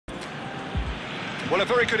Well, a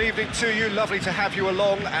very good evening to you. Lovely to have you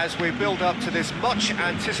along as we build up to this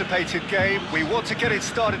much-anticipated game. We want to get it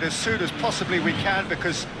started as soon as possibly we can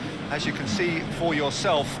because, as you can see for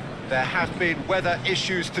yourself, there have been weather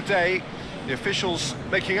issues today. The officials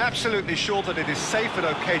making absolutely sure that it is safe and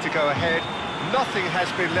okay to go ahead. Nothing has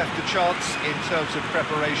been left to chance in terms of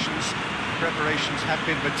preparations. Preparations have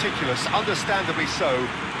been meticulous, understandably so,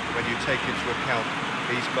 when you take into account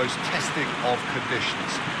these most testing of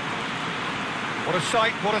conditions. What a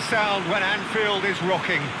sight, what a sound when Anfield is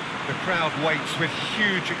rocking. The crowd waits with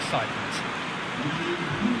huge excitement.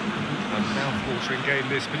 A mouth-watering game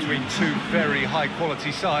this between two very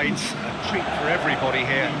high-quality sides. A treat for everybody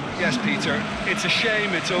here. Yes, Peter, it's a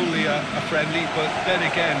shame it's only a friendly, but then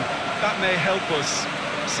again, that may help us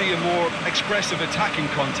see a more expressive attacking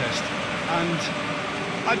contest. And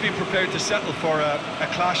I'd be prepared to settle for a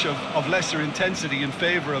clash of lesser intensity in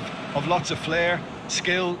favour of lots of flair,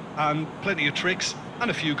 skill and plenty of tricks and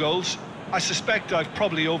a few goals. I suspect I've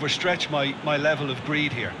probably overstretched my level of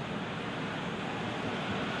greed here.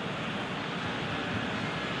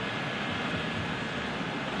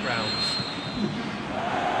 Rounds.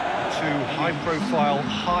 Two high-profile,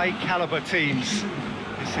 high-caliber teams.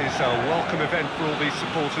 This is a welcome event for all these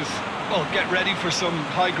supporters. Well, get ready for some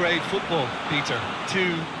high-grade football, Peter.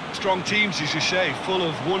 Two strong teams, as you say, full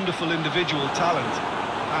of wonderful individual talent.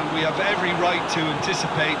 And we have every right to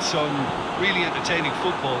anticipate some really entertaining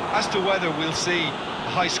football. As to whether we'll see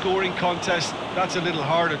a high-scoring contest, that's a little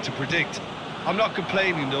harder to predict. I'm not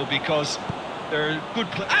complaining, though, because they're good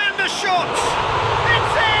players. And the shot!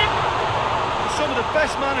 It's in! Some of the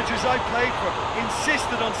best managers I played for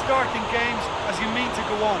insisted on starting games as you mean to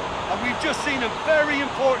go on. And we've just seen a very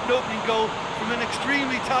important opening goal from an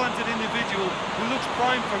extremely talented individual who looks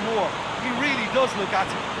primed for more. He really does look at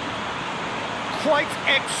it. Quite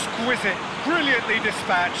exquisite, brilliantly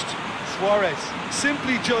dispatched. Suarez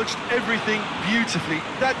simply judged everything beautifully.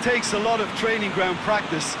 That takes a lot of training ground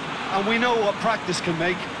practice, and we know what practice can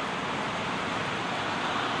make.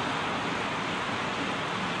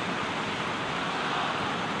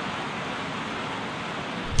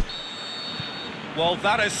 Well,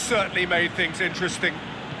 that has certainly made things interesting.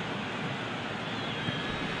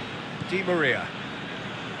 Di Maria.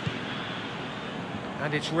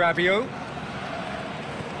 And it's Rabiot.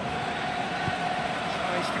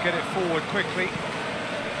 Tries to get it forward quickly.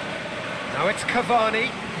 Now it's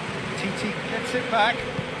Cavani. Titi gets it back.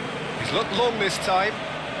 He's looked long this time.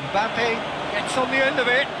 Mbappe gets on the end of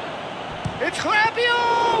it. It's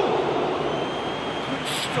Rabiot! Good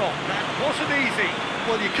stop, that wasn't easy.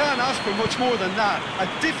 Well, you can't ask for much more than that. A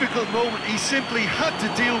difficult moment he simply had to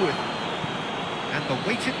deal with. And the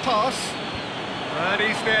weighted pass. And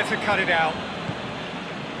he's there to cut it out.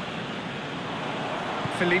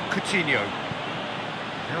 Philippe Coutinho.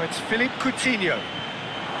 Now it's Philippe Coutinho.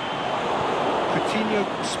 Coutinho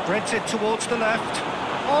spreads it towards the left.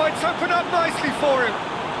 Oh, it's opened up nicely for him.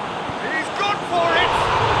 He's gone for it.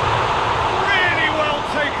 Really well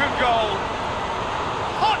taken goal.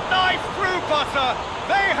 Hot knife through butter.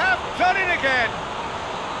 They have done it again.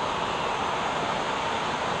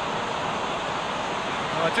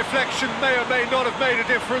 A deflection may or may not have made a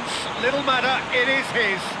difference. Little matter, it is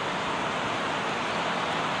his.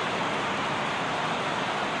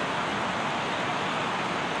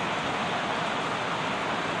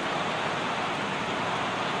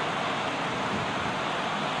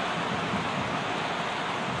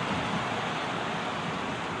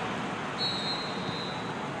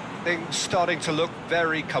 Things starting to look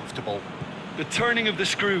very comfortable. The turning of the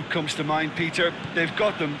screw comes to mind, Peter. They've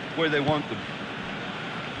got them where they want them.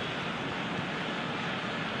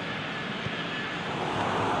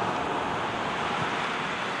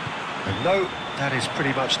 And no, that is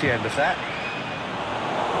pretty much the end of that.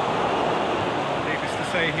 Needless to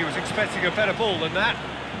say, he was expecting a better ball than that.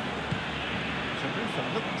 So move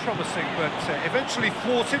that looked promising, but eventually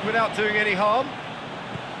thwarted without doing any harm.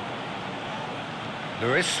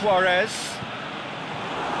 Luis Suarez.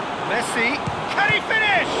 Messi. Can he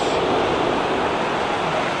finish?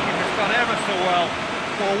 The keeper's done ever so well.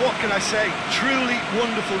 Well, what can I say? Truly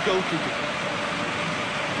wonderful goalkeeping.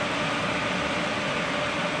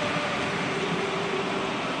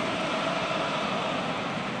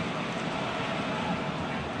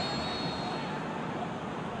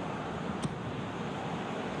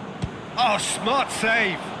 Oh, smart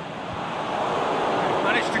save.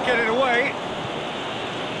 Managed to get it away.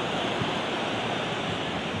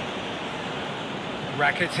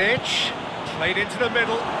 Rakitic, played into the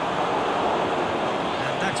middle.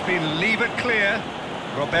 And that's been levered clear.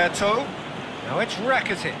 Roberto, now it's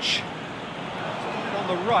Rakitic. On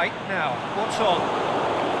the right now, what's on?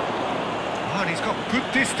 Oh, and he's got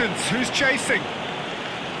good distance. Who's chasing?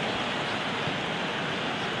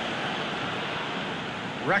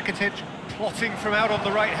 Rakitic plotting from out on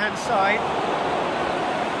the right-hand side.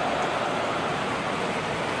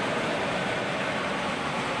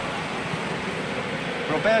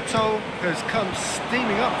 Roberto has come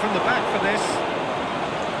steaming up from the back for this.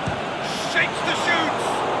 Shapes the shoot!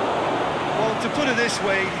 Well, to put it this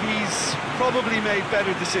way, he's probably made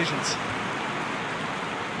better decisions.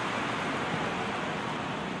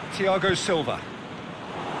 Thiago Silva.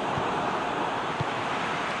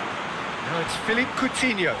 Now it's Philippe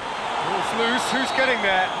Coutinho. Ball's loose, who's getting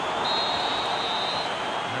there?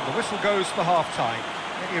 And the whistle goes for half-time.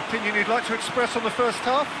 Any opinion you'd like to express on the first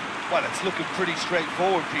half? Well, it's looking pretty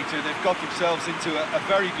straightforward, Peter. They've got themselves into a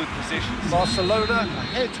very good position. Barcelona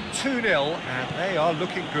ahead 2-0, and they are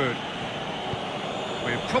looking good.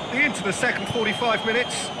 We're promptly into the second 45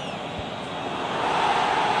 minutes.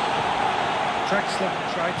 Draxler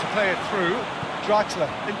tried to play it through. Draxler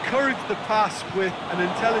encouraged the pass with an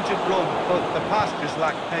intelligent run, but the pass just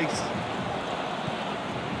lacked pace.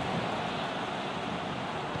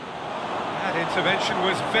 That intervention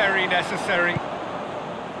was very necessary.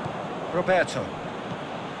 Roberto.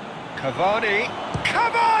 Cavani.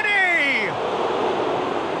 Cavani!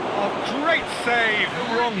 A great save.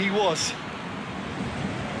 How wrong he was.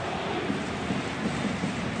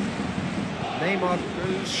 Neymar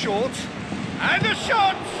goes short. And a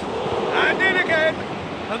shot! And in again.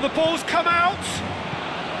 And the ball's come out.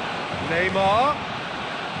 Neymar.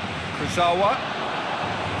 Kurzawa.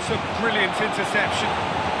 It's a brilliant interception.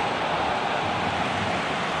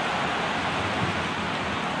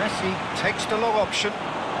 Messi takes the long option.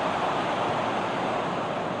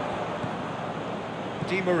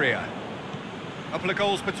 Di Maria. A couple of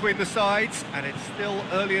goals between the sides, and it's still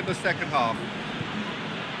early in the second half.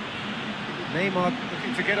 Neymar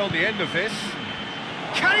looking to get on the end of this.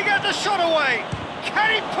 Can he get the shot away?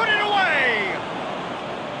 Can he put it away?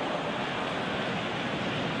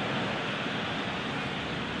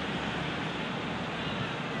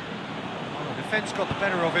 The defence got the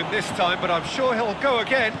better of him this time, but I'm sure he'll go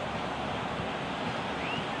again.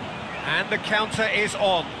 And the counter is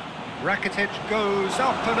on. Rakitic goes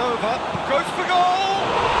up and over, goes for goal!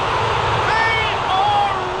 They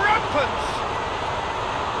are rampant!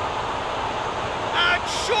 And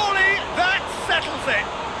surely that settles it!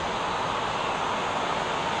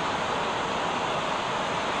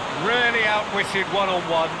 Really outwitted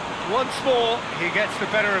one-on-one. Once more, he gets the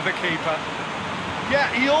better of the keeper. Yeah,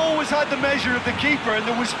 he always had the measure of the keeper, and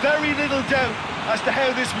there was very little doubt as to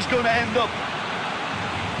how this was going to end up.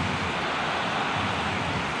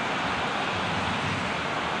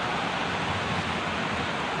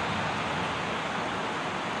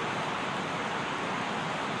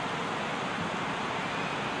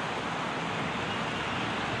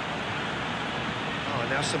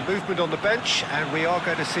 Now some movement on the bench, and we are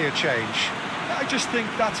going to see a change. I just think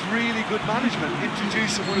that's really good management,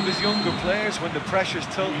 introducing one of his younger players when the pressure's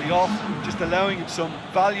totally off, just allowing him some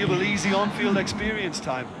valuable, easy on-field experience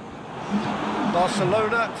time.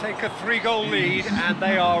 Barcelona take a 3-goal lead, and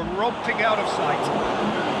they are romping out of sight.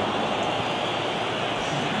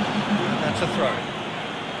 And that's a throw.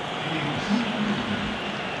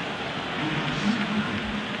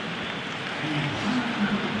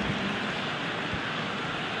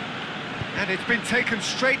 And it's been taken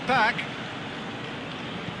straight back.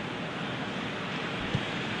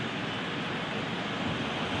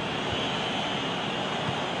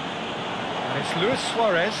 And it's Luis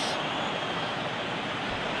Suarez.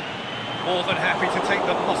 More than happy to take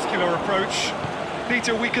the muscular approach.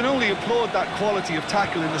 Peter, we can only applaud that quality of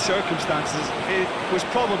tackle in the circumstances. It was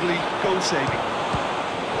probably goal-saving.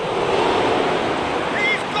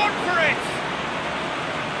 He's gone for it!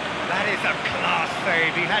 That is a class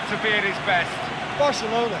save. He had to be at his best.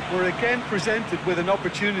 Barcelona were again presented with an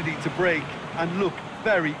opportunity to break and look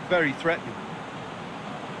very, very threatening.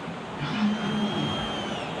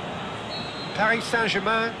 Paris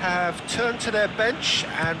Saint-Germain have turned to their bench,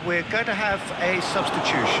 and we're going to have a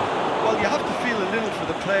substitution. Well, you have to feel a little for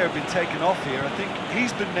the player being taken off here. I think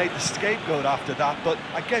he's been made the scapegoat after that, but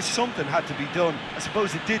I guess something had to be done. I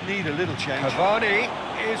suppose it did need a little change. Cavani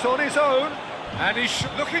is on his own, and he's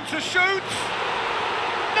looking to shoot.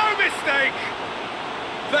 No mistake!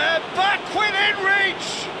 They're back within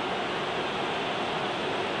reach!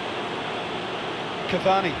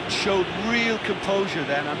 Cavani showed real composure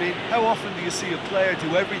then. I mean, how often do you see a player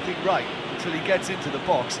do everything right until he gets into the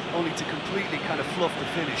box, only to completely kind of fluff the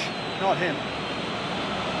finish? Not him.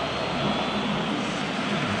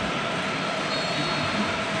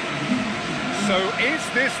 So is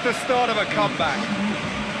this the start of a comeback?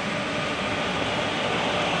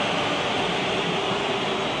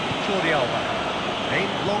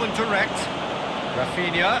 Aimed long and direct.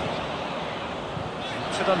 Rafinha.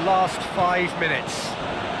 To the last 5 minutes.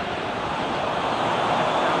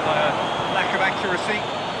 Lack of accuracy.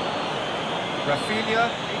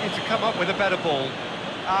 Rafinha needed to come up with a better ball.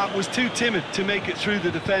 Was too timid to make it through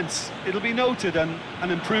the defence. It'll be noted and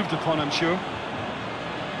improved upon, I'm sure.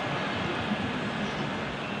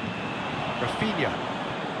 Rafinha.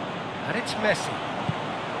 And it's Messi.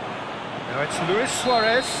 Now it's Luis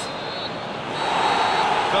Suarez.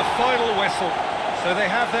 The final whistle. So they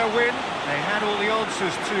have their win. They had all the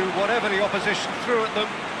answers to whatever the opposition threw at them,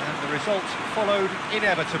 and the result followed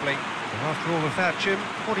inevitably. And after all of that, Jim,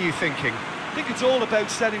 what are you thinking? I think it's all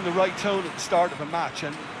about setting the right tone at the start of a match,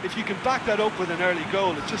 and if you can back that up with an early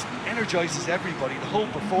goal, it just energises everybody, the whole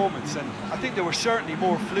performance, and I think they were certainly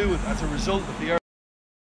more fluid as a result of the early